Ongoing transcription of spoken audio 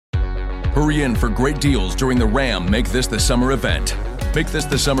Hurry in for great deals during the Ram Make This the Summer event. Make this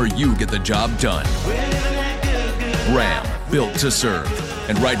the summer you get the job done. Ram, built to serve.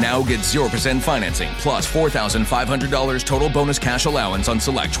 And right now, get 0% financing plus $4,500 total bonus cash allowance on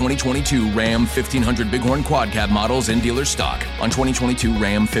select 2022 Ram 1500 Bighorn Quad Cab models in dealer stock. On 2022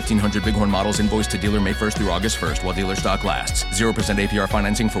 Ram 1500 Bighorn models invoiced to dealer May 1st through August 1st while dealer stock lasts. 0% APR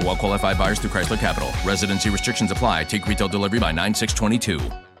financing for well-qualified buyers through Chrysler Capital. Residency restrictions apply. Take retail delivery by 9/6/22.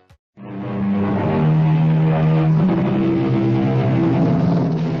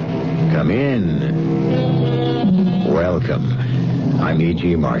 Come in. Welcome. I'm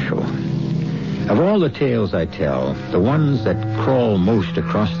E.G. Marshall. Of all the tales I tell, the ones that crawl most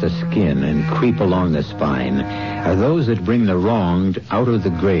across the skin and creep along the spine are those that bring the wronged out of the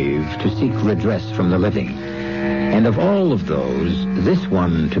grave to seek redress from the living. And of all of those, this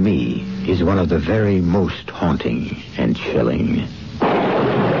one, to me, is one of the very most haunting and chilling.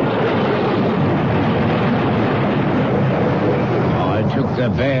 I took the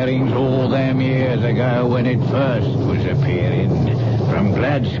bearings all them years ago when it first was appearing. From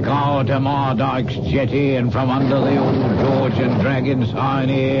Gladskow to Mardyke's jetty and from under the old George and Dragon sign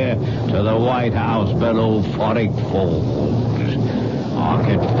here to the White House below Forrick Falls. I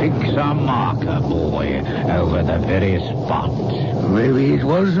could fix a marker buoy over the very spot. Maybe it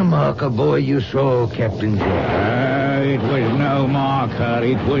was a marker buoy you saw, Captain Jack. It was no marker,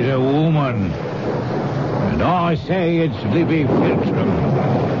 it was a woman. And I say it's Libby Filtram,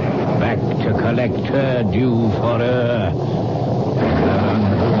 back to collect her due for her.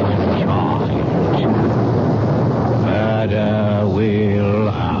 Murder will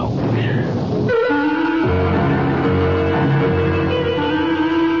out.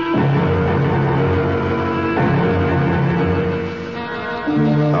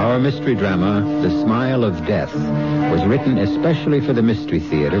 Our mystery drama, The Smile of Death, was written especially for the Mystery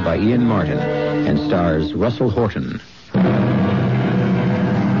Theater by Ian Martin and stars Russell Horton.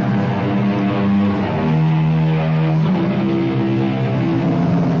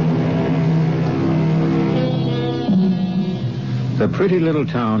 The pretty little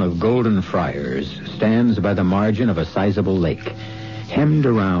town of Golden Friars stands by the margin of a sizable lake, hemmed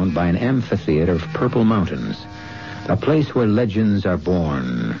around by an amphitheater of purple mountains, a place where legends are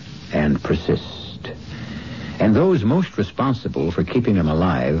born and persist. And those most responsible for keeping them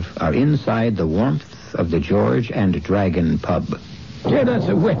alive are inside the warmth of the George and Dragon pub. Yeah, that's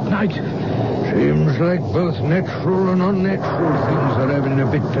a wet night. Seems like both natural and unnatural things are having a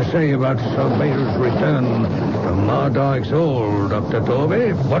bit to say about Sir Bale's return from Mardyke's Hall, Dr.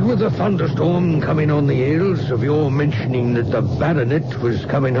 Torby. What with the thunderstorm coming on the heels of your mentioning that the baronet was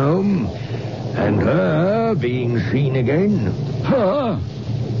coming home, and her being seen again. Her?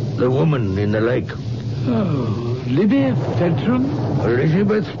 The woman in the lake. Oh, Libby Feltram?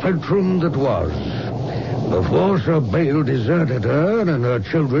 Elizabeth Feltram that was. Before Sir Bale deserted her and her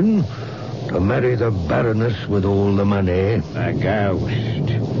children to marry the Baroness with all the money. A ghost.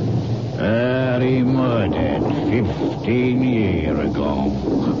 He murdered 15 years ago.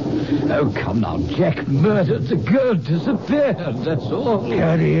 Oh, come now, Jack murdered the girl, disappeared, that's all.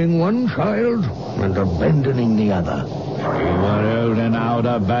 Carrying one child and abandoning the other. She was holding out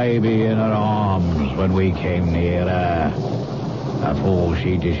a baby in her arms when we came near her. Before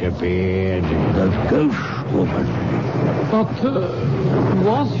she disappeared. The ghost woman. But,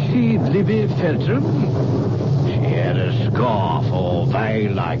 was she Libby Feltram? She had a scarf or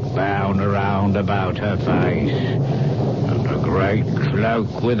veil-like bound around about her face. And a great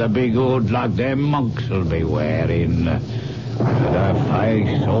cloak with a big hood like them monks will be wearing. And her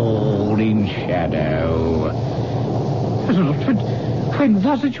face all in shadow. When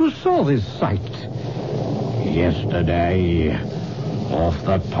was it you saw this sight? Yesterday. Off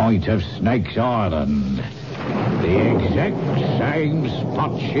the point of Snake's Island. The exact same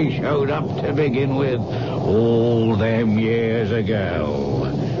spot she showed up to begin with all them years ago.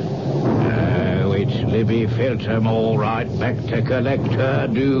 Oh, it's Libby Filtram all right, back to collect her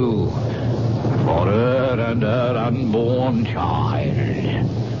due for her and her unborn child.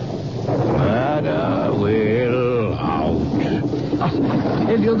 Murder will out. I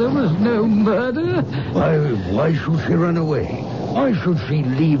tell you, there was no murder. Why should she run away? Why should she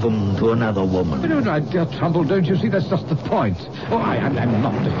leave him to another woman? No, dear Trumbull, don't you see? That's just the point. Oh, I'm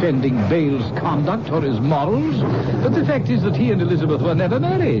not defending Bale's conduct or his morals, but the fact is that he and Elizabeth were never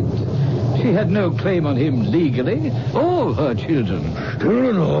married. She had no claim on him legally, or her children. Still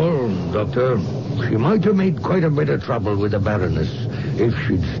and all, Doctor, she might have made quite a bit of trouble with the Baroness if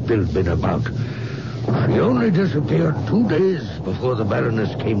she'd still been about. She only disappeared 2 days before the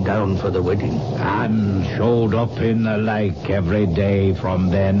Baroness came down for the wedding. And showed up in the lake every day from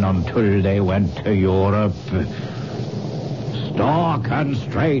then until they went to Europe. Stark and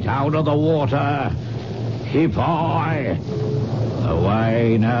straight out of the water. Hip high. The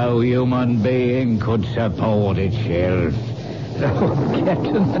way no human being could support itself. Oh,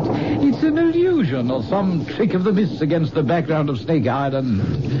 Captain, it's an illusion or some trick of the mists against the background of Snake Island.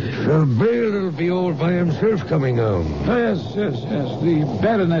 Sir Bale will be all by himself coming home. Oh, yes. The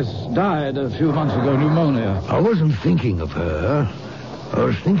Baroness died a few months ago, pneumonia. I wasn't thinking of her. I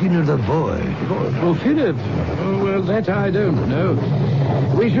was thinking of the boy. Oh, Philip. Oh, well, that I don't know.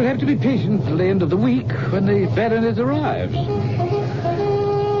 We shall have to be patient till the end of the week when the Baroness arrives.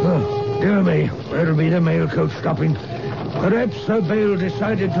 Oh, dear me. That'll be the mail coach stopping. Perhaps Sir Bale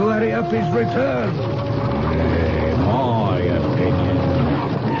decided to hurry up his return. In my opinion,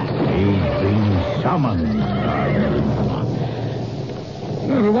 he's been summoned.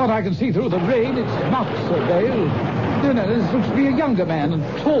 From what I can see through the rain, it's not Sir Bale. No, this looks to be a younger man and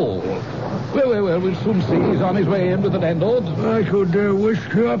tall. Well, we'll soon see. He's on his way in with the landlord. I could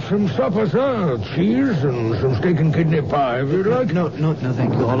whisk you up some supper, sir. Cheese and some steak and kidney pie, if you'd like. No,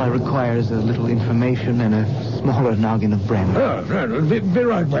 thank you. All I require is a little information and a smaller noggin of brandy. Right. Be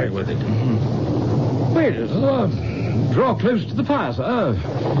right back with it. Mm-hmm. Wait, draw close to the fire, sir.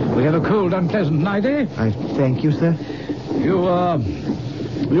 We have a cold, unpleasant night, eh? I thank you, sir.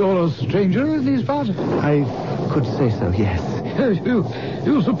 You're a stranger in these parts? I could say so, yes.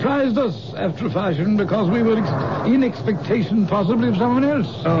 You surprised us after a fashion because we were in expectation possibly of someone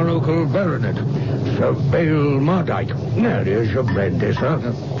else. Our local baronet, Sir Bale Mardyke. Now, here's your brandy, sir.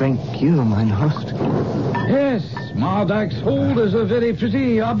 Thank you, mine host. Yes, Mardyke's Hold is a very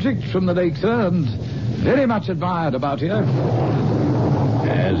pretty object from the lake, sir, and very much admired about here.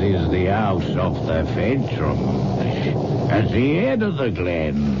 As is the house of the Fedrum, at the head of the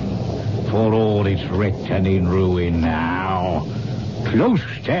glen, for all it's wrecked and in ruin now. Close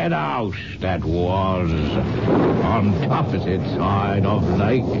to the house that was on opposite side of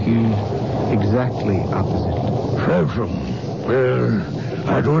lake. Exactly opposite. Fedrum. Well,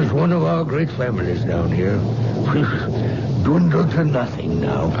 that was one of our great families down here. Dwindled to nothing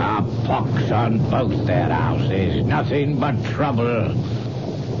now. A pox on both their houses. Nothing but trouble.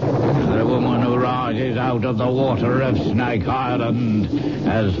 The woman who rises out of the water of Snake Island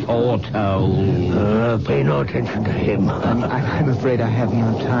has foretold. Pay no attention to him. I'm afraid I have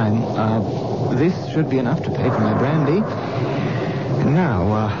no time. This should be enough to pay for my brandy.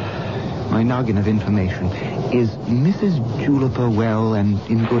 Now, my noggin of information. Is Mrs. Juliper well and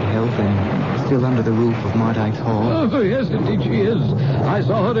in good health and still under the roof of Mardyke's Hall? Oh, yes, indeed she is. I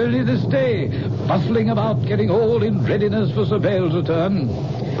saw her early this day, bustling about, getting all in readiness for Sir Bale's return.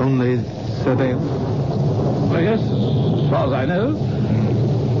 Only Sir Bale? Well, yes, as far as I know.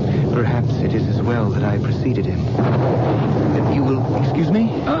 Perhaps it is as well that I preceded him. You will excuse me?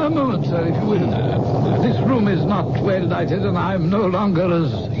 A moment, sir, if you will. This room is not well lighted, and I'm no longer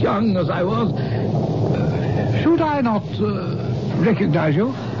as young as I was. Should I not recognize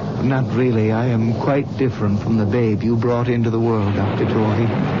you? Not really. I am quite different from the babe you brought into the world, Dr. Torrey.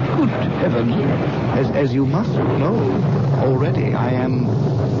 Good heavens. As you must know already, I am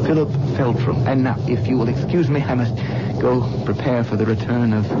Philip Feltram. And now, if you will excuse me, I must go prepare for the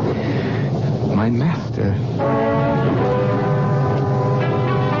return of my master.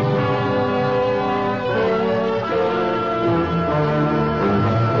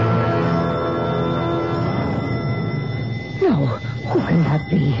 Who can that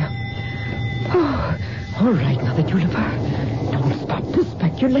be? Oh, all right, Mother Juliper. Don't stop to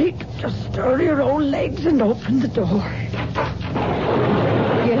speculate. Just stir your own legs and open the door.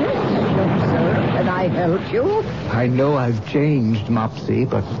 Yes, sir. Can I help you? I know I've changed, Mopsy,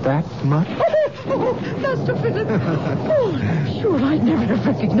 but that much? Oh, Master Philip. Oh, I'm sure I'd never have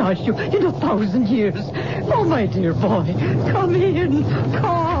recognized you in 1,000 years. Oh, my dear boy, come in.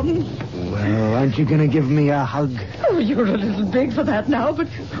 Come. Well, aren't you going to give me a hug? Oh, you're a little big for that now, but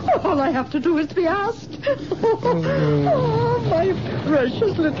all I have to do is be asked. Oh, my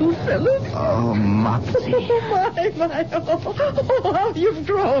precious little Philip. Oh, Mopsy. Oh, my. Oh, how you've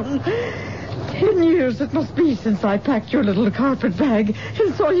grown. 10 years it must be since I packed your little carpet bag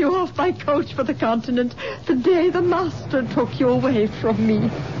and saw you off my coach for the continent the day the master took you away from me.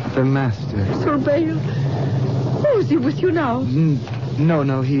 The master? Sir Bale. Oh, is he with you now?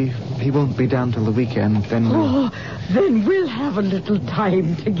 No, he won't be down till the weekend. Then then we'll have a little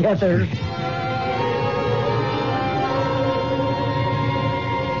time together.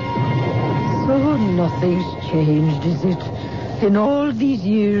 So nothing's changed, is it? In all these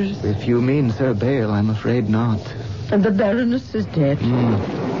years. If you mean Sir Bale, I'm afraid not. And the Baroness is dead.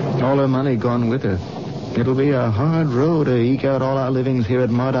 All her money gone with her. It'll be a hard row to eke out all our livings here at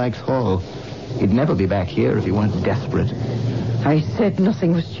Mardyke's Hall. He'd never be back here if he weren't desperate. I said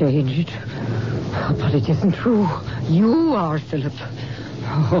nothing was changed. But it isn't true. You are, Philip.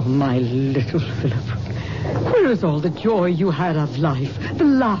 Oh, my little Philip. Where is all the joy you had of life? The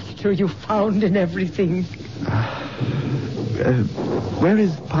laughter you found in everything? Where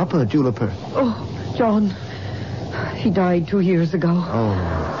is Papa, Juniper? Oh, John. He died 2 years ago.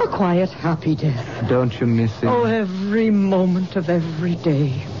 Oh. A quiet, happy death. Don't you miss him? Oh, every moment of every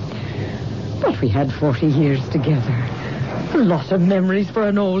day. But we had 40 years together. A lot of memories for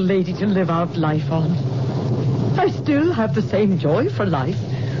an old lady to live out life on. I still have the same joy for life.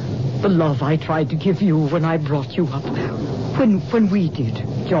 The love I tried to give you when I brought you up. When we did,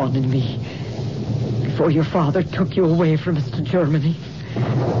 John and me. Before your father took you away from us to Germany.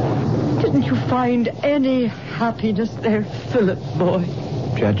 Didn't you find any happiness there, Philip, boy?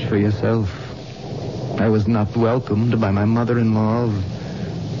 Judge for yourself. I was not welcomed by my mother-in-law.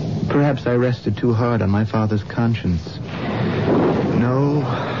 Perhaps I rested too hard on my father's conscience. No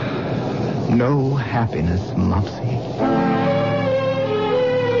happiness, Mopsy.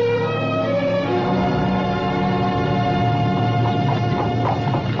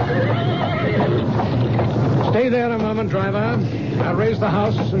 Stay there a moment, driver. I'll raise the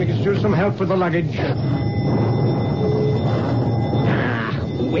house and we can use some help with the luggage.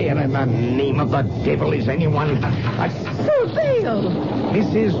 Where in the name of the devil is anyone? Sir Bale!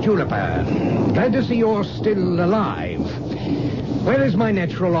 Mrs. Juniper, glad to see you're still alive. Where is my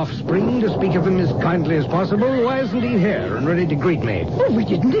natural offspring, to speak of him as kindly as possible? Why isn't he here and ready to greet me? Oh, we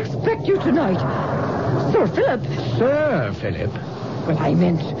didn't expect you tonight. Sir Philip. Sir Philip? Well, I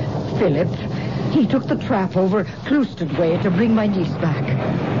meant Philip. He took the trap over Clouston Way to bring my niece back.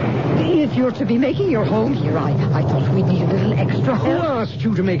 If you're to be making your home here, I thought we'd need a little extra Who help. asked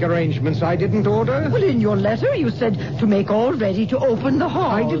you to make arrangements I didn't order? Well, in your letter, you said to make all ready to open the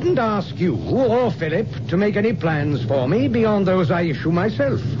hall. I didn't ask you or Philip to make any plans for me beyond those I issue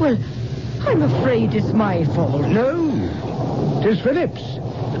myself. Well, I'm afraid it's my fault. No, 'tis Philip's.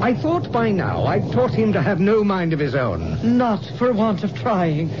 I thought by now I'd taught him to have no mind of his own. Not for want of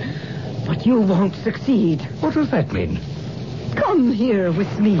trying. But you won't succeed. What does that mean? Come here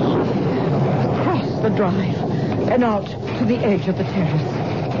with me. Across the drive and out to the edge of the terrace.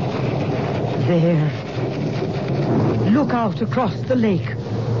 There. Look out across the lake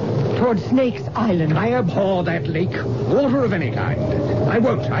toward Snake's Island. I abhor that lake. Water of any kind. I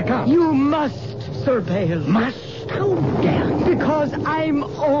won't. I can't. You must, Sir Bale. Must? How dare you? Because I'm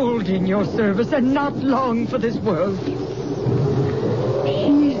old in your service and not long for this world.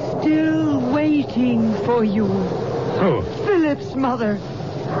 She's still waiting for you. Who? Philip's mother.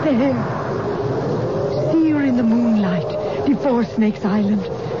 There. See her in the moonlight before Snake's Island.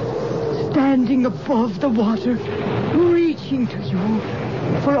 Standing above the water, reaching to you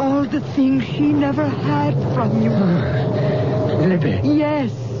for all the things she never had from you. Libby.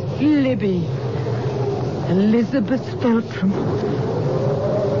 Yes, Libby. Elizabeth Feltram.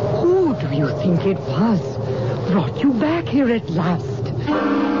 Who do you think it was brought you back here at last?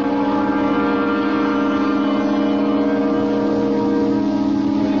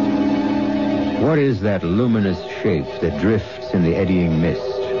 What is that luminous shape that drifts in the eddying mist,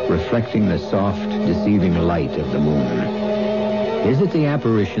 reflecting the soft, deceiving light of the moon? Is it the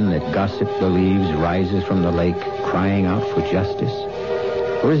apparition that gossip believes rises from the lake, crying out for justice?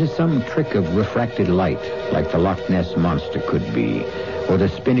 Or is it some trick of refracted light, like the Loch Ness Monster could be, or the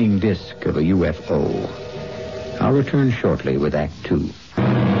spinning disk of a UFO? I'll return shortly with Act 2.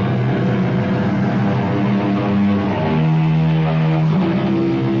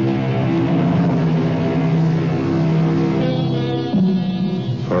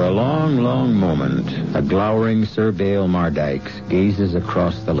 For a long, long moment, a glowering Sir Bale Mardykes gazes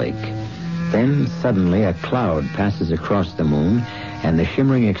across the lake. Then, suddenly, a cloud passes across the moon, and the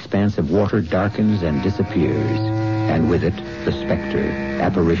shimmering expanse of water darkens and disappears. And with it, the specter,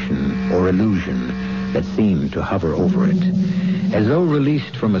 apparition, or illusion that seemed to hover over it. As though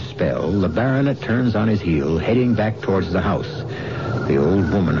released from a spell, the baronet turns on his heel, heading back towards the house. The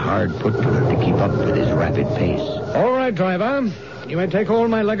old woman hard put to it to keep up with his rapid pace. All right, driver. You may take all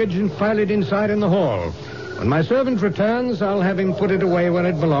my luggage and file it inside in the hall. When my servant returns, I'll have him put it away where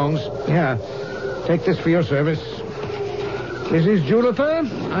it belongs. Here, take this for your service. Mrs. Juniper,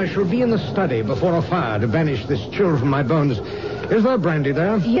 I shall be in the study before a fire to banish this chill from my bones. Is there brandy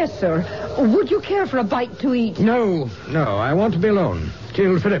there? Yes, sir. Would you care for a bite to eat? No, I want to be alone.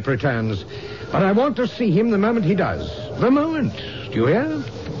 till Philip returns. But I want to see him the moment he does. The moment. Do you hear?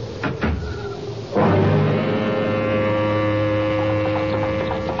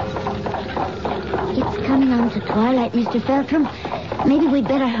 It's coming on to twilight, Mr. Feltram. Maybe we'd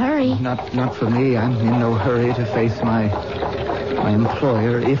better hurry. Not for me. I'm in no hurry to face my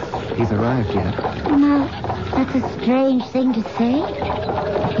employer if he's arrived yet. Now, that's a strange thing to say.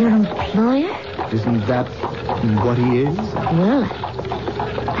 Your employer? Isn't that what he is?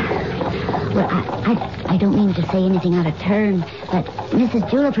 Well, I don't mean to say anything out of turn, but Mrs.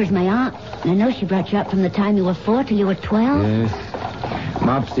 Juliper's my aunt, and I know she brought you up from the time you were 4 till you were 12. Yes.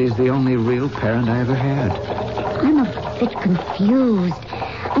 Mopsy's the only real parent I ever had. I'm a bit confused.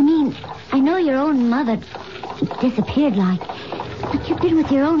 I mean, I know your own mother disappeared but you've been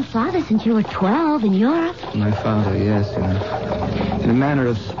with your own father since you were 12 in Europe. My father, yes. In a manner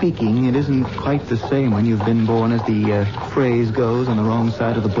of speaking, it isn't quite the same when you've been born, as the phrase goes, on the wrong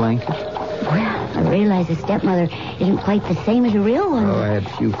side of the blanket. Well, I realize a stepmother isn't quite the same as a real one. Oh, I had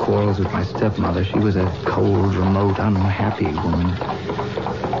few quarrels with my stepmother. She was a cold, remote, unhappy woman.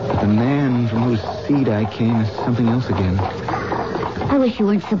 But the man from whose seed I came is something else again. I wish you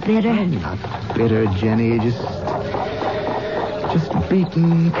weren't so bitter. I'm not bitter, Jenny. Just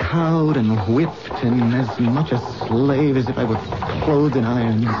beaten, cowed, and whipped, and as much a slave as if I were clothed in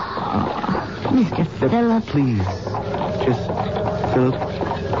irons. Mr. Philip. Please. Just Philip.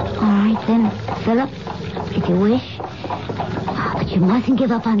 All right, then, Philip, if you wish. But you mustn't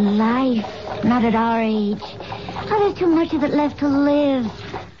give up on life. Not at our age. There's too much of it left to live.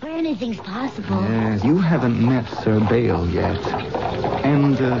 Where anything's possible. Yes, you haven't met Sir Bale yet.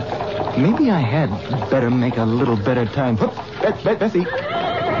 And, maybe I had better make a little better time. Whoop, Bessie.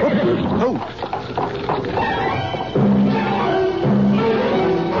 Whoop,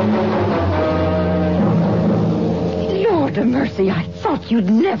 Lord of mercy, I thought you'd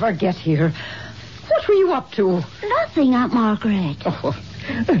never get here. What were you up to? Nothing, Aunt Margaret. Oh,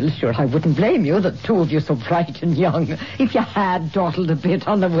 well, sure, I wouldn't blame you, the two of you so bright and young, if you had dawdled a bit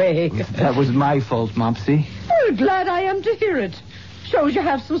on the way. That was my fault, Mopsy. Well, glad I am to hear it. Shows you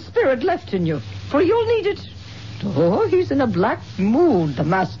have some spirit left in you, for you'll need it. Oh, he's in a black mood, the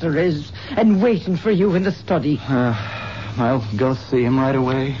master is, and waiting for you in the study. I'll go see him right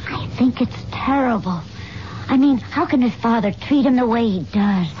away. I think it's terrible. I mean, how can his father treat him the way he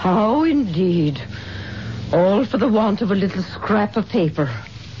does? How indeed. All for the want of a little scrap of paper.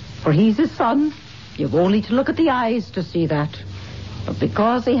 For he's his son. You've only to look at the eyes to see that. But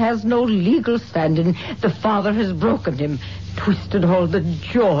because he has no legal standing, the father has broken him, twisted all the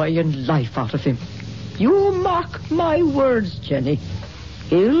joy and life out of him. You mark my words, Jenny.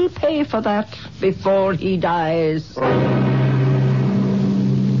 He'll pay for that before he dies.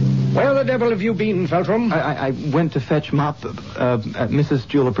 Where the devil have you been, Feltram? I went to fetch Mrs.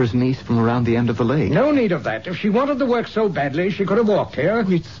 Juliper's niece from around the end of the lake. No need of that. If she wanted the work so badly, she could have walked here.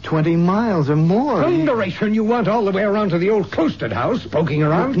 It's 20 miles or more. Thunderation, you weren't all the way around to the old cloistered house, poking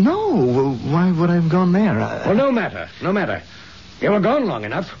around? No. Why would I have gone there? Well, no matter. You were gone long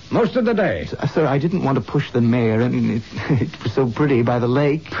enough, most of the day. Sir, I didn't want to push the mare, and it was so pretty by the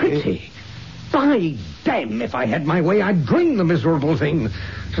lake. Pretty? By damn, if I had my way, I'd drain the miserable thing.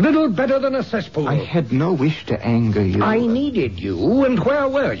 It's little better than a cesspool. I had no wish to anger you. I needed you, and where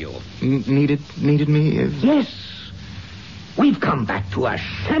were you? Needed me? Yes. We've come back to a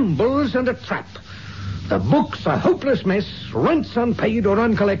shambles and a trap. The book's a hopeless mess, rents unpaid or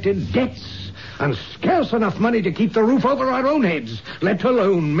uncollected, debts, and scarce enough money to keep the roof over our own heads, let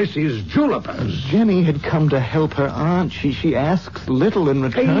alone Mrs. Juliper's. Jenny had come to help her aunt. She asks little in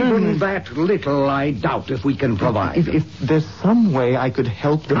return. Even that little I doubt if we can provide. If there's some way I could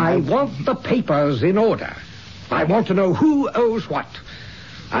help them... I want the papers in order. I want to know who owes what.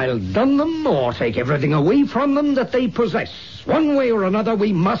 I'll dun them or take everything away from them that they possess. One way or another,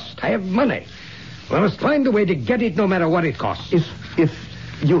 we must have money. We must find a way to get it no matter what it costs. If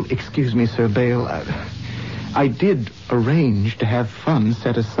you'll excuse me, Sir Bale, I did arrange to have funds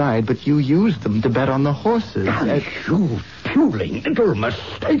set aside, but you used them to bet on the horses. You puling little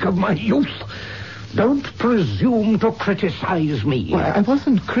mistake of my youth. Don't presume to criticize me. Well, I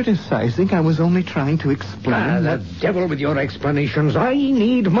wasn't criticizing. I was only trying to explain The devil with your explanations. I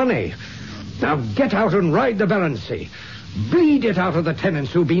need money. Now get out and ride the Baroncy. Bleed it out of the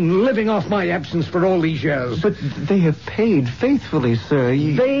tenants who've been living off my absence for all these years. But they have paid faithfully, sir.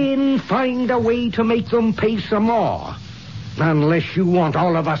 Then find a way to make them pay some more. Unless you want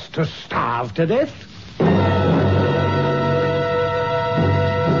all of us to starve to death.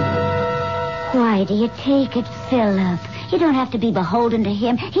 Why do you take it, Philip? You don't have to be beholden to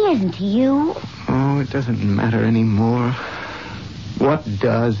him. He isn't to you. Oh, it doesn't matter anymore. What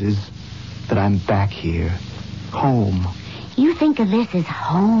does is that I'm back here, home. You think of this as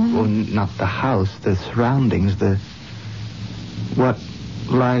home? Well, not the house, the surroundings, what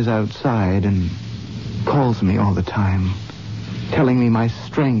lies outside and calls me all the time, telling me my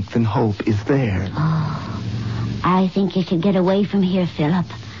strength and hope is there. Oh, I think you should get away from here, Philip.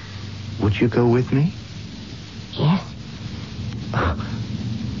 Would you go with me? Yes.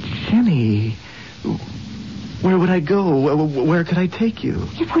 Jenny, where would I go? Where could I take you?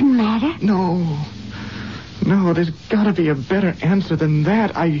 It wouldn't matter. No, there's got to be a better answer than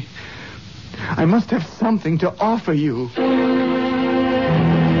that. I must have something to offer you.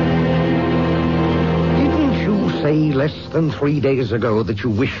 Didn't you say less than 3 days ago that you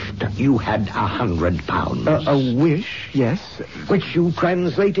wished you had £100? A wish, yes. Which you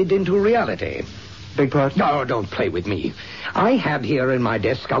translated into reality. Beg pardon? No, don't play with me. I had here in my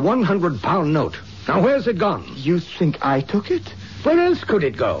desk a £100 note. Now, where's it gone? You think I took it? Where else could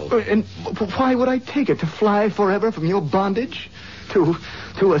it go? And why would I take it? To fly forever from your bondage?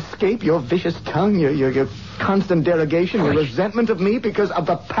 To escape your vicious tongue, your constant derogation, your resentment of me because of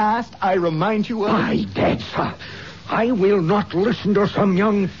the past I remind you of? My dead sir, I will not listen to some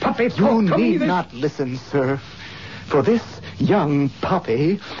young puppy talk You to me. need not listen, sir. For this young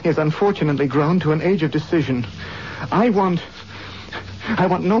puppy is unfortunately grown to an age of decision. I want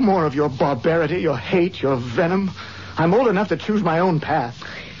no more of your barbarity, your hate, your venom. I'm old enough to choose my own path.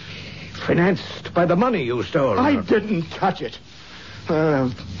 Financed by the money you stole. I didn't touch it.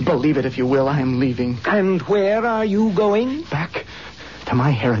 Believe it if you will, I am leaving. And where are you going? Back to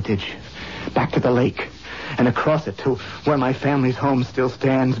my heritage. Back to the lake. And across it to where my family's home still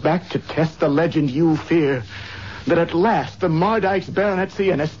stands. Back to test the legend you fear. That at last the Mardyke's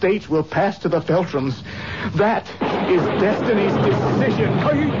baronetcy and estates will pass to the Feltrams. That is destiny's decision.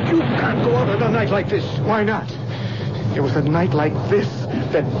 Oh, you can't go out on a night like this. Why not? It was a night like this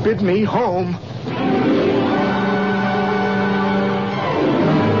that bid me home.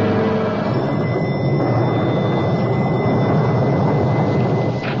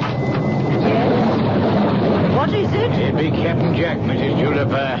 What is it? It be Captain Jack, Mrs.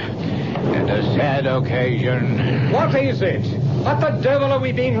 Juniper. And a sad occasion. What is it? What the devil are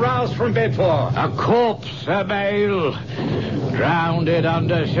we being roused from bed for? A corpse, Sir Bale. Drowned it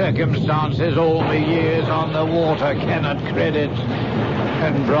under circumstances all the years on the water cannot credit.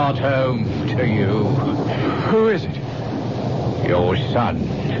 And brought home to you. Who is it? Your son,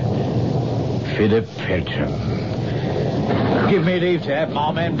 Philip Feltram. Give me leave to have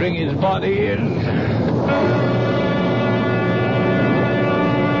my men bring his body in.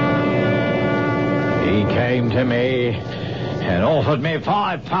 He came to me and offered me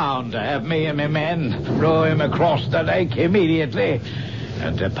 £5 to have me and my men row him across the lake immediately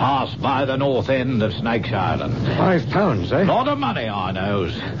and to pass by the north end of Snake's Island. £5, eh? Lot of money, I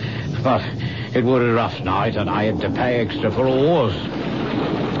knows. But it was a rough night and I had to pay extra for oars.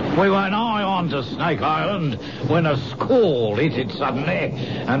 We were nigh on to Snake Island when a squall hit it suddenly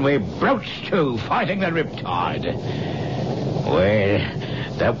and we broached to, fighting the riptide. Well,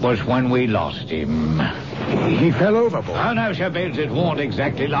 that was when we lost him. He fell overboard. Oh, no, Sir Bills, it wasn't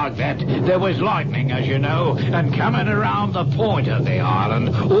exactly like that. There was lightning, as you know, and coming around the point of the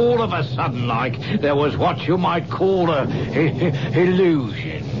island, all of a sudden, like, there was what you might call a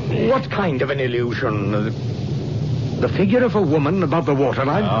illusion. What kind of an illusion? The figure of a woman above the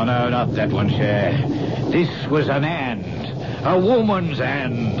waterline? Oh, no, not that one, sir. This was an hand. A woman's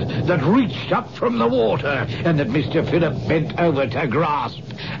hand that reached up from the water and that Mr. Philip bent over to grasp.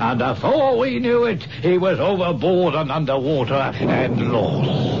 And before we knew it, he was overboard and underwater and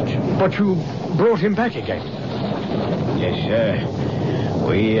lost. But you brought him back again? Yes, sir.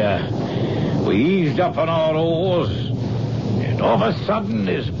 We eased up on our oars, and all of a sudden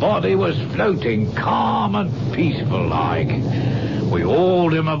his body was floating calm and peaceful like. We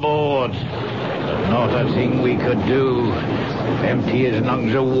hauled him aboard. Not a thing we could do. Empty his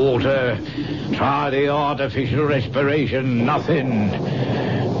lungs of water. Try the artificial respiration. Nothing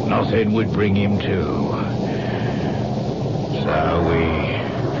would bring him to. So we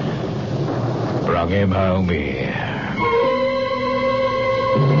brought him home here.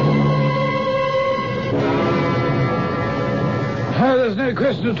 There's no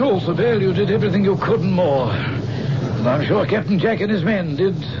question at all, Sir Bale. You did everything you could and more. And I'm sure Captain Jack and his men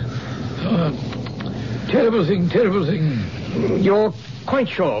did. Terrible thing. You're quite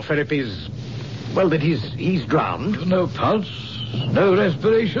sure Philip is... Well, that he's drowned? No pulse, no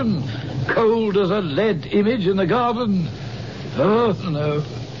respiration, cold as a lead image in the garden. Oh, no.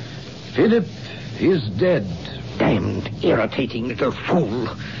 Philip is dead. Damned irritating little fool.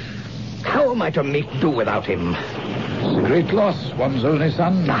 How am I to make do without him? It's a great loss, one's only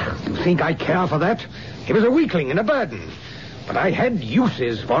son. You think I care for that? He was a weakling and a burden. But I had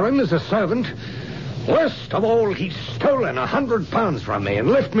uses for him as a servant. Worst of all, he's stolen £100 from me and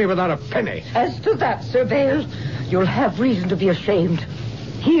left me without a penny. As to that, Sir Bale, you'll have reason to be ashamed.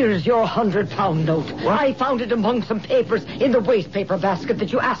 Here's your £100 note. What? I found it among some papers in the waste paper basket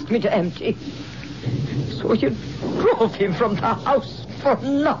that you asked me to empty. So you drove him from the house for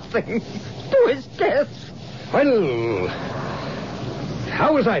nothing, to his death. Well,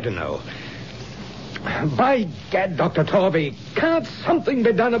 how was I to know? By gad, Dr. Torby, can't something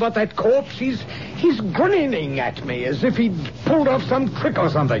be done about that corpse? He's grinning at me as if he'd pulled off some trick or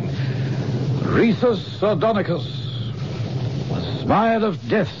something. Rhesus sardonicus. The smile of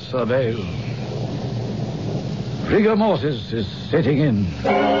death, Sir Bale. Rigor mortis is setting in.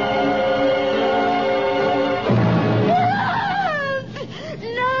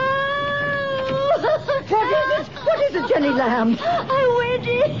 What is it, Jenny Lamb? I went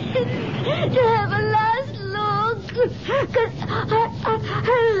in to have a last look because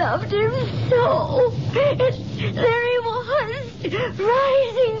I loved him so. There he was,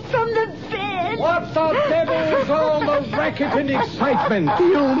 rising from the bed. What the devil's all the racket and excitement?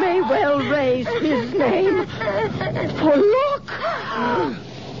 You may well raise his name. For look.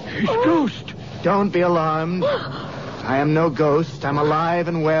 His ghost. Don't be alarmed. I am no ghost. I'm alive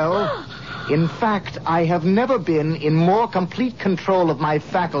and well. In fact, I have never been in more complete control of my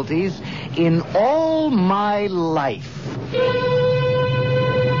faculties in all my life.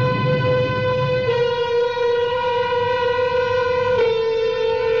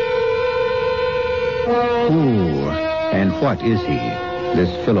 Who and what is he,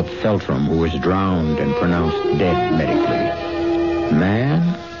 this Philip Feltram who was drowned and pronounced dead medically?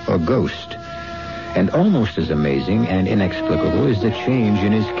 Man or ghost? And almost as amazing and inexplicable is the change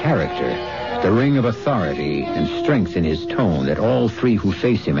in his character, the ring of authority and strength in his tone that all three who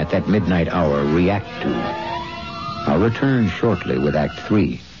face him at that midnight hour react to. I'll return shortly with Act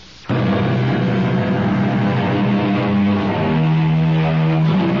 3.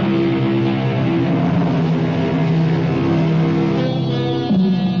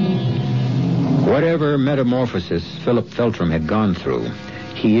 Whatever metamorphosis Philip Feltram had gone through,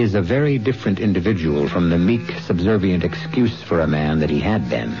 he is a very different individual from the meek, subservient excuse for a man that he had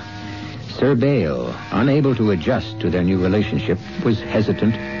been. Sir Bale, unable to adjust to their new relationship, was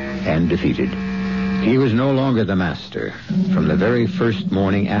hesitant and defeated. He was no longer the master from the very first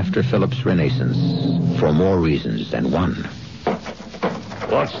morning after Philip's renaissance, for more reasons than one.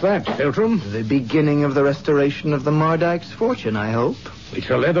 What's that, Feltram? The beginning of the restoration of the Mardyke's fortune, I hope. It's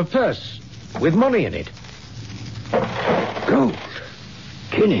a leather purse with money in it. Gold.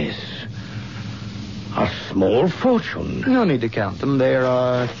 Guineas. A small fortune. No need to count them. There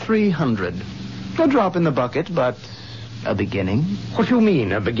are 300. A drop in the bucket, but a beginning. What do you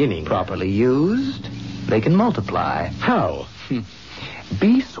mean, a beginning? Properly used, they can multiply. How?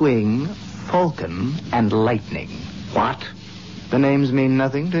 B-swing, falcon, and lightning. What? The names mean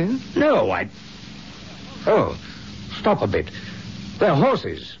nothing to you? No, Oh, stop a bit. They're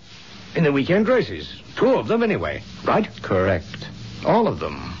horses. In the weekend races. 2 of them, anyway. Right? Correct. All of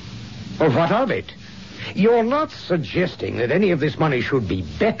them. Well, what of it? You're not suggesting that any of this money should be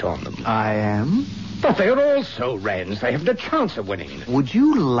bet on them. I am. But they're also Rands. They have no chance of winning. Would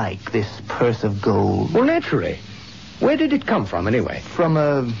you like this purse of gold? Well, naturally. Where did it come from, anyway? From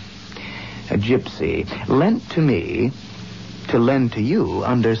a gypsy. Lent to me to lend to you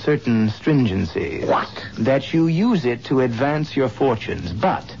under certain stringencies. What? That you use it to advance your fortunes,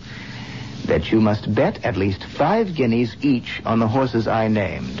 but that you must bet at least 5 guineas each on the horses I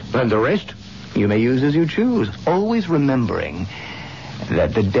named. And the rest? You may use as you choose, always remembering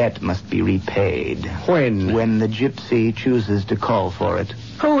that the debt must be repaid. When? When the gypsy chooses to call for it.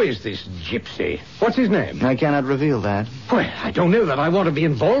 Who is this gypsy? What's his name? I cannot reveal that. Well, I don't know that I want to be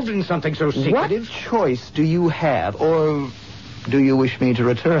involved in something so secretive. What choice do you have, or do you wish me to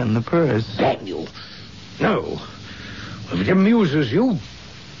return the purse? Damn you. No. If it amuses you,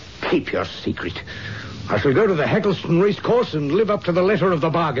 keep your secret. I shall go to the Heckleston racecourse and live up to the letter of the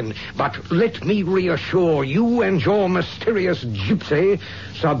bargain. But let me reassure you and your mysterious gypsy,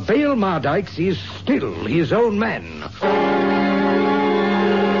 Sir Bale Mardykes is still his own man.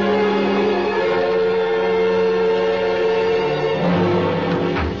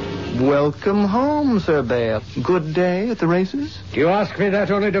 Welcome home, Sir Bale. Good day at the races? Do you ask me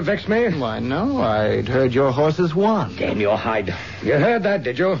that only to vex me? Why, no. I'd heard your horses won. Damn your hide. You heard that,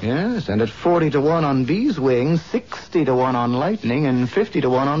 did you? Yes, and at 40 to 1 on Bee's Wings, 60 to 1 on Lightning, and 50 to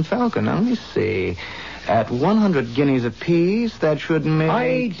 1 on Falcon. Now, let me see. At 100 guineas apiece, that should make...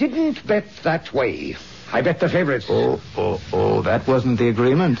 I didn't bet that way. I bet the favorites. Oh, that wasn't the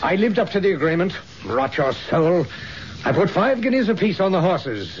agreement. I lived up to the agreement. Rot your soul. I put 5 guineas apiece on the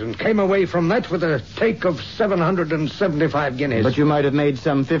horses and came away from that with a take of 775 guineas. But you might have made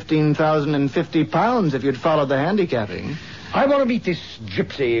some 15,050 pounds if you'd followed the handicapping. I want to meet this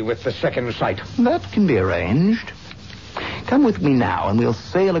gypsy with the second sight. That can be arranged. Come with me now, and we'll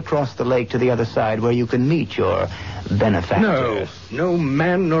sail across the lake to the other side where you can meet your benefactor. No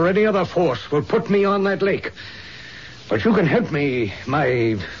man nor any other force will put me on that lake. But you can help me,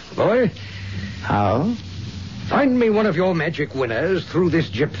 my boy. How? Find me one of your magic winners through this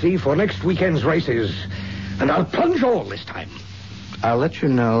gypsy for next weekend's races, and I'll plunge all this time. I'll let you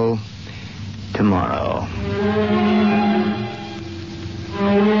know tomorrow.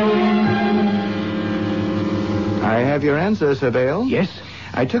 I have your answer, Sir Bale. Yes?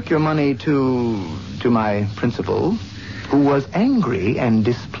 I took your money to my principal, who was angry and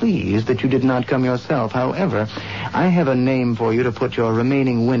displeased that you did not come yourself. However, I have a name for you to put your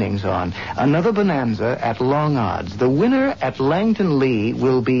remaining winnings on. Another bonanza at long odds. The winner at Langton Lee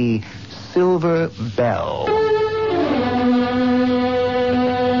will be Silver Bell.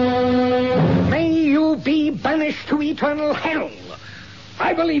 May you be banished to eternal hell.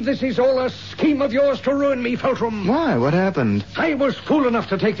 I believe this is all a scheme of yours to ruin me, Feltram. Why? What happened? I was fool enough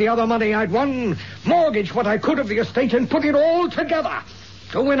to take the other money I'd won, mortgage what I could of the estate, and put it all together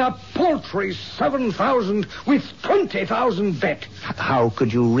to win a paltry 7,000 with 20,000 bet. How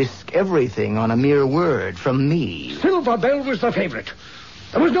could you risk everything on a mere word from me? Silver Bell was the favorite.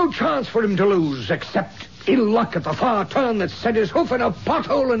 There was no chance for him to lose, except ill luck at the far turn that set his hoof in a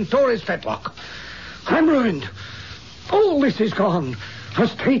pothole and tore his fetlock. I'm ruined. All this is gone.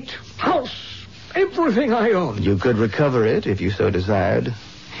 Estate, house, everything I own. You could recover it if you so desired.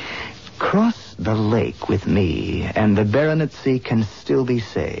 Cross the lake with me, and the baronetcy can still be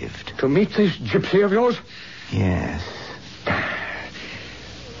saved. To meet this gypsy of yours? Yes.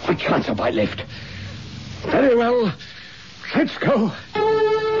 What chance have I left? Very well. Let's go.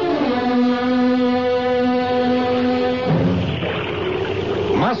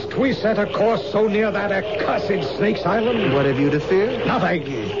 Must we set a course so near that accursed Snake's Island? What have you to fear? Nothing.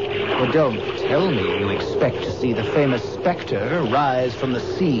 Well, don't tell me you expect to see the famous specter rise from the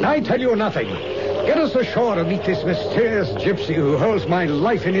sea. I tell you nothing. Get us ashore to meet this mysterious gypsy who holds my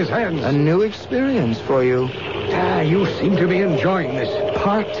life in his hands. A new experience for you. You seem to be enjoying this.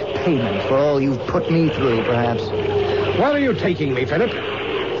 Part payment for all you've put me through, perhaps. Where are you taking me, Philip?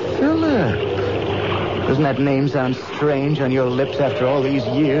 Philip. Doesn't that name sound strange on your lips after all these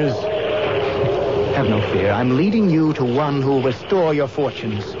years? Have no fear. I'm leading you to one who will restore your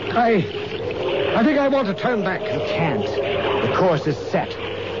fortunes. I think I want to turn back. You can't. The course is set.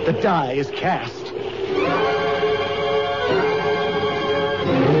 The die is cast.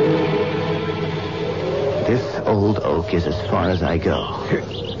 This old oak is as far as I go.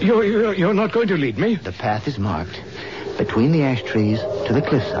 You're not going to lead me? The path is marked. Between the ash trees to the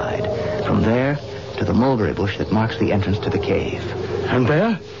cliffside. From there to the mulberry bush that marks the entrance to the cave. And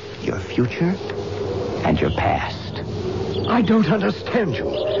there? Your future and your past. I don't understand you.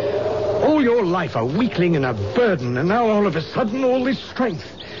 All your life a weakling and a burden, and now all of a sudden all this strength.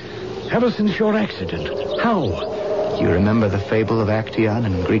 Ever since your accident. How? You remember the fable of Actaeon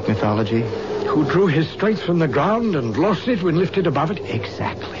in Greek mythology? Who drew his strength from the ground and lost it when lifted above it?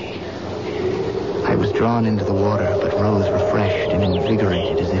 Exactly. I was drawn into the water, but rose refreshed and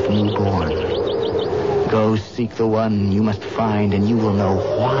invigorated as if newborn. Go seek the one you must find, and you will know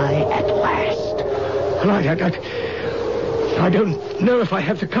why at last. I don't know if I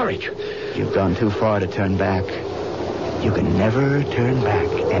have the courage. You've gone too far to turn back. You can never turn back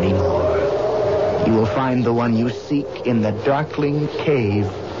anymore. You will find the one you seek in the darkling cave.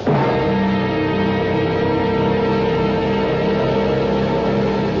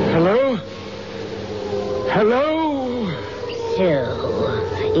 Hello? Hello?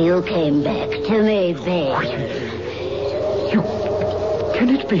 So, you came back to me, babe. Can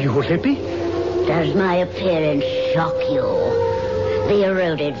it be you, Lippy? Does my appearance shock you? The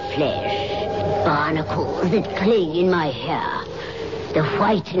eroded flesh, barnacles that cling in my hair, the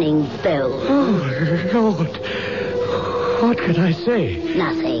whitening bones. Oh, Lord. What can I say?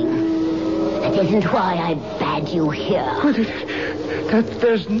 Nothing. That isn't why I bade you here.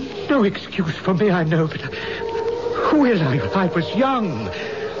 There's no excuse for me, I know, but well, I was young.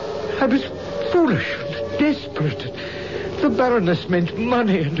 I was foolish and desperate. The Baroness meant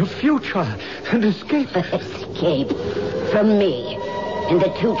money and a future and escape. Escape from me and the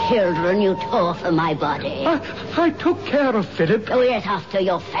 2 children you tore from my body. I took care of Philip. Oh, yes, after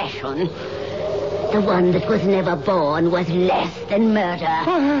your fashion. The one that was never born was less than murder.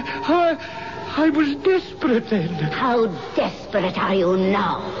 I was desperate then. How desperate are you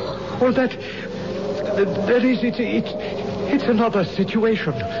now? Well, that is, it's another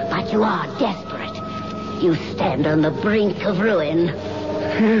situation. But you are desperate. You stand on the brink of ruin.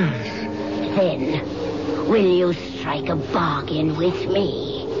 Yes. Then, will you strike a bargain with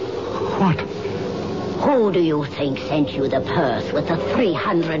me? What? Who do you think sent you the purse with the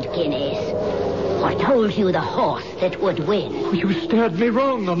 300 guineas? Or told you the horse that would win? You stared me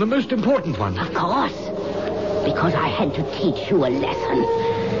wrong on the most important one. Of course. Because I had to teach you a lesson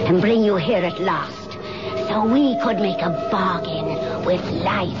and bring you here at last, so we could make a bargain with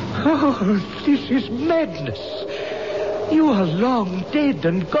life. Oh, this is madness. You are long dead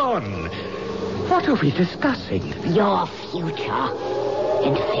and gone. What are we discussing? Your future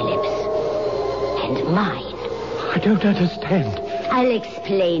and Philip's and mine. I don't understand. I'll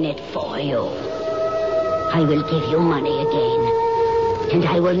explain it for you. I will give you money again, and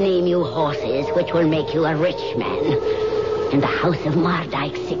I will name you horses which will make you a rich man, and the house of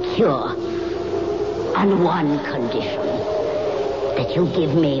Mardyke secure, on one condition, that you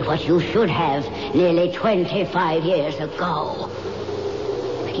give me what you should have nearly 25 years ago.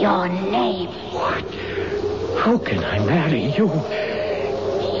 Your name. What? How can I marry you?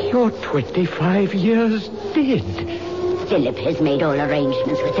 You're 25 years dead. Philip has made all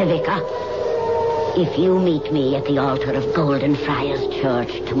arrangements with the vicar. If you meet me at the altar of Golden Friars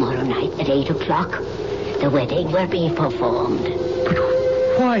Church tomorrow night at 8 o'clock, the wedding will be performed. But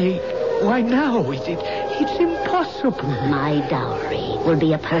why now? It's impossible. My dowry will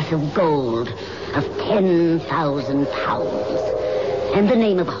be a purse of gold of 10,000 pounds. And the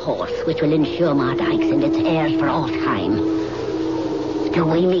name of a horse which will ensure Mardyke's and its heirs for all time. Do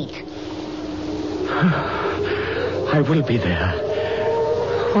we meet? I will be there.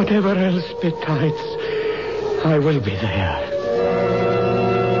 Whatever else betides, I will be there.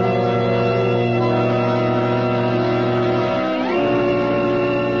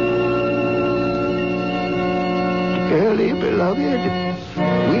 Dearly beloved,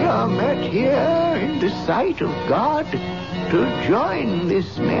 we are met here in the sight of God to join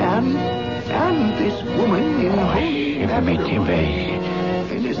this man and this woman in holy matrimony.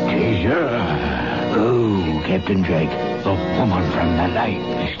 Oh, Captain Jack, the woman from the lake,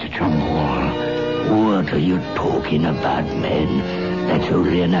 Mr. Trumbull. What are you talking about, man? That's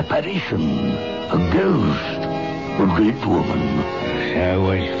only an apparition. A ghost. A dead woman. So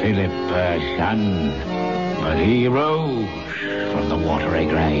was Philip, her son. But he rose from the watery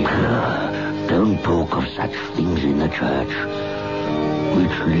grave. Don't talk of such things in the church.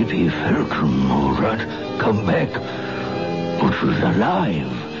 It's Libby Felton, all right. Come back. But she's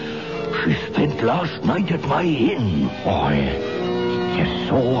alive. She spent last night at my inn. Why, you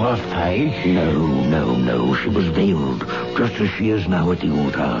saw her face? No. She was veiled, just as she is now at the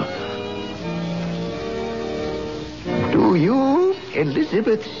altar. Do you,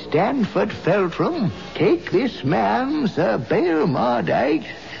 Elizabeth Stanford Feltram, take this man, Sir Bale Mardyke,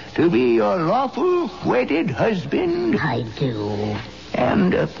 to be your lawful wedded husband? I do.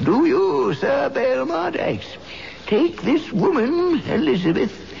 And do you, Sir Bale Mardyke, take this woman,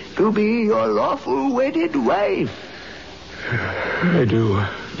 Elizabeth, to be your lawful wedded wife? I do.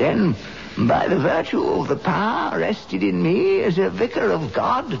 Then, by the virtue of the power rested in me as a vicar of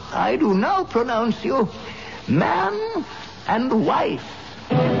God, I do now pronounce you man and wife.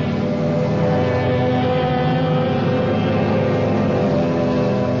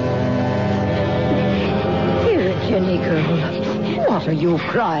 Here, Jenny girl. What are you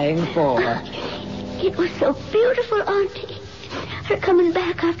crying for? It was so beautiful, Auntie. Her coming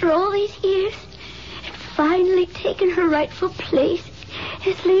back after all these years and finally taking her rightful place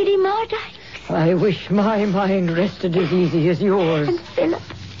as Lady Mardyke. I wish my mind rested as easy as yours. And Philip,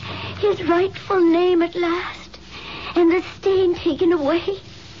 his rightful name at last, and the stain taken away.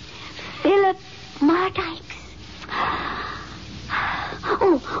 Philip Mardyke's.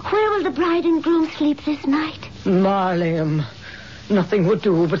 Oh, where will the bride and groom sleep this night? Marliam. Nothing would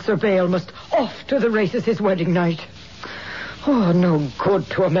do, but Sir Bale must off to the races his wedding night. Oh, no good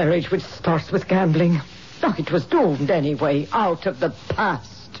to a marriage which starts with gambling. Oh, it was doomed anyway, out of the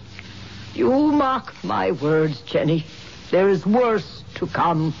past. You mark my words, Jenny. There is worse to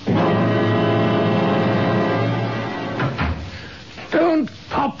come. Don't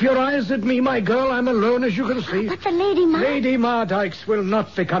pop your eyes at me, my girl. I'm alone, as you can see. But the Lady Lady Mardyke's will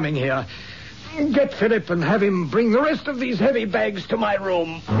not be coming here. Get Philip and have him bring the rest of these heavy bags to my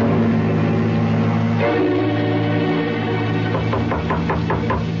room.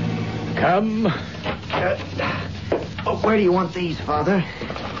 Come. Where do you want these, Father?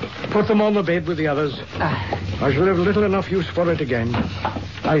 Put them on the bed with the others. I shall have little enough use for it again.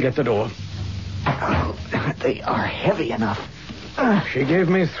 I'll get the door. Oh, they are heavy enough. She gave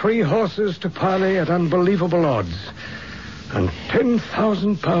me 3 horses to parlay at unbelievable odds. And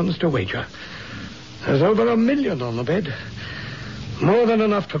 £10,000 to wager. There's over $1 million on the bed. More than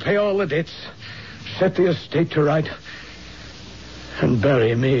enough to pay all the debts, set the estate to right, and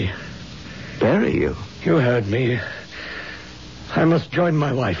bury me. Bury you? You heard me. I must join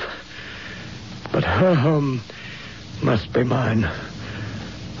my wife. But her home must be mine.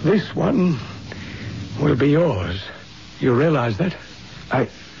 This one will be yours. You realize that?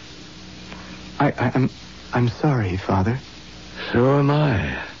 I'm sorry, Father. So am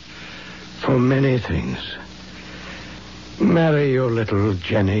I. For many things. Marry your little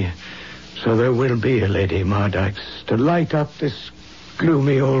Jenny, so there will be a Lady Mardykes to light up this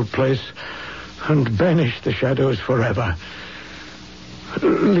gloomy old place and banish the shadows forever.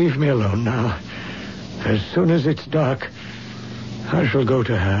 Leave me alone now. As soon as it's dark, I shall go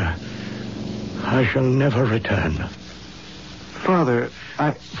to her. I shall never return. Father,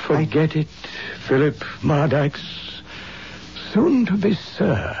 Forget it, Philip Mardykes. Soon to be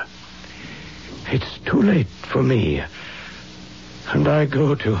Sir. It's too late for me. And I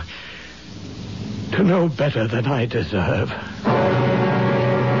go to know better than I deserve.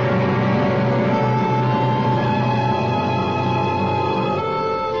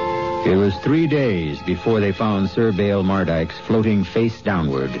 It was 3 days before they found Sir Bale Mardykes floating face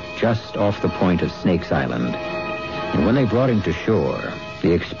downward just off the point of Snake's Island. And when they brought him to shore,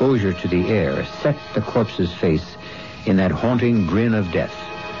 the exposure to the air set the corpse's face in that haunting grin of death,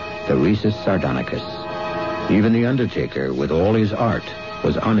 the rhesus sardonicus. Even the undertaker, with all his art,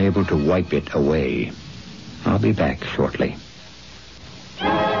 was unable to wipe it away. I'll be back shortly.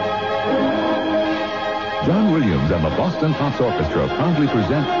 John Williams and the Boston Pops Orchestra proudly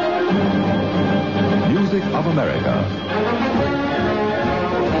present Music of America.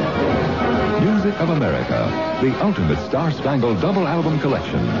 Music of America, the ultimate star-spangled double album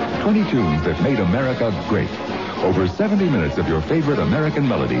collection. 20 tunes that made America great. Over 70 minutes of your favorite American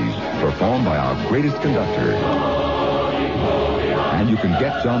melodies, performed by our greatest conductor. And you can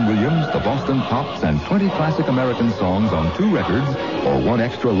get John Williams, the Boston Pops, and 20 classic American songs on 2 records or 1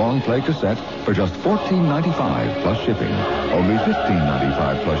 extra long play cassette for just $14.95 plus shipping. Only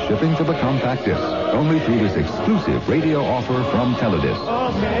 $15.95 plus shipping for the compact disc. Only through this exclusive radio offer from Teledisc.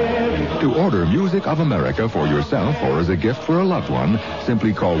 To order Music of America for yourself or as a gift for a loved one,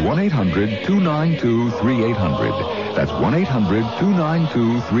 simply call 1-800-292-3800. That's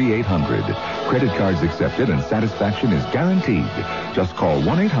 1-800-292-3800. Credit cards accepted and satisfaction is guaranteed. Just call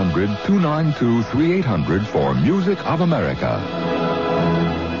 1-800-292-3800 for Music of America.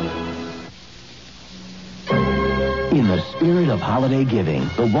 In the spirit of holiday giving,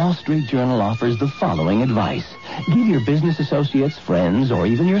 the Wall Street Journal offers the following advice. Give your business associates, friends, or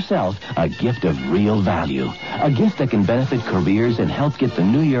even yourself a gift of real value. A gift that can benefit careers and help get the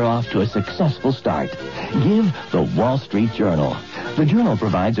new year off to a successful start. Give the Wall Street Journal. The Journal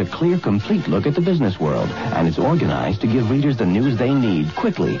provides a clear, complete look at the business world, and it's organized to give readers the news they need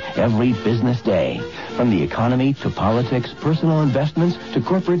quickly every business day. From the economy to politics, personal investments to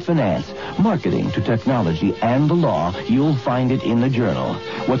corporate finance, marketing to technology and the law, you'll find it in the Journal.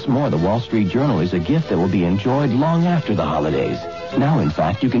 What's more, the Wall Street Journal is a gift that will be enjoyed long after the holidays. Now, in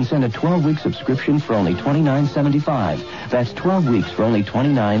fact, you can send a 12-week subscription for only $29.75. That's 12 weeks for only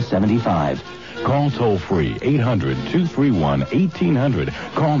 $29.75. Call toll-free 800-231-1800.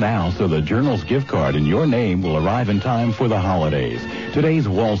 Call now so the Journal's gift card in your name will arrive in time for the holidays. Today's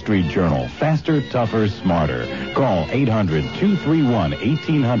Wall Street Journal. Faster, tougher, smarter. Call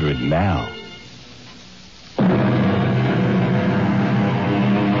 800-231-1800 now.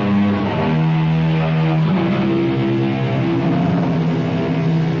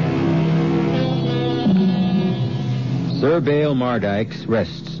 Sir Bale Mardykes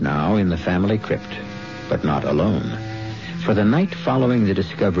rests now in the family crypt, but not alone. For the night following the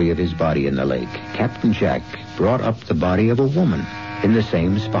discovery of his body in the lake, Captain Jack brought up the body of a woman in the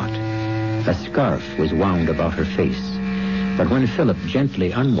same spot. A scarf was wound about her face, but when Philip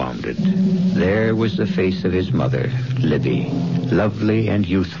gently unwound it, there was the face of his mother, Libby, lovely and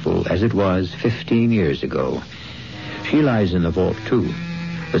youthful as it was 15 years ago. She lies in the vault, too,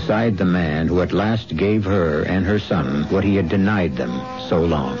 beside the man who at last gave her and her son what he had denied them so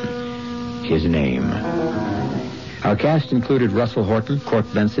long, his name. Our cast included Russell Horton, Court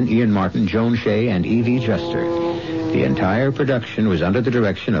Benson, Ian Martin, Joan Shea, and Evie Juster. The entire production was under the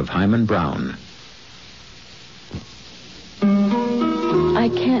direction of Hyman Brown. I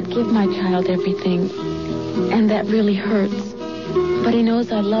can't give my child everything, and that really hurts. But he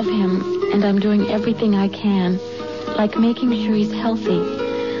knows I love him, and I'm doing everything I can, like making sure he's healthy,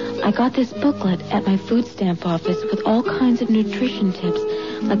 I got this booklet at my food stamp office with all kinds of nutrition tips,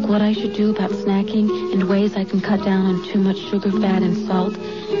 like what I should do about snacking and ways I can cut down on too much sugar, fat, and salt.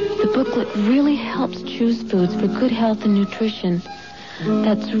 The booklet really helps choose foods for good health and nutrition.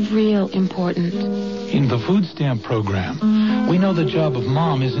 That's real important. In the food stamp program, we know the job of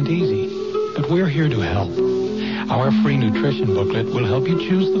mom isn't easy, but we're here to help. Our free nutrition booklet will help you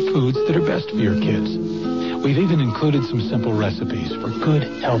choose the foods that are best for your kids. We've even included some simple recipes for good,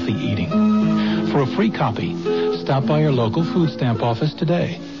 healthy eating. For a free copy, stop by your local food stamp office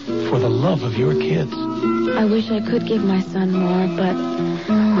today. For the love of your kids. I wish I could give my son more, but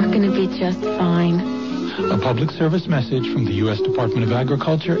we're going to be just fine. A public service message from the U.S. Department of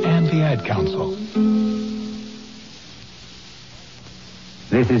Agriculture and the Ad Council.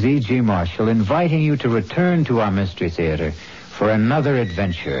 This is E.G. Marshall inviting you to return to our Mystery Theater for another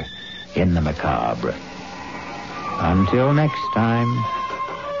adventure in the macabre. Until next time.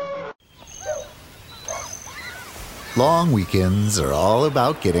 Long weekends are all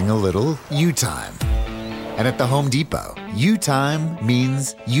about getting a little you time. And at the Home Depot, you time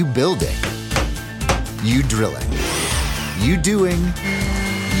means you building, you drilling, you doing,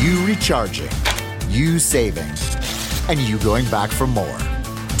 you recharging, you saving, and you going back for more.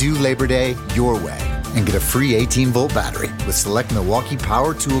 Do Labor Day your way and get a free 18-volt battery with select Milwaukee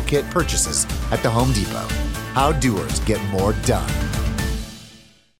Power Toolkit purchases at the Home Depot. How doers get more done.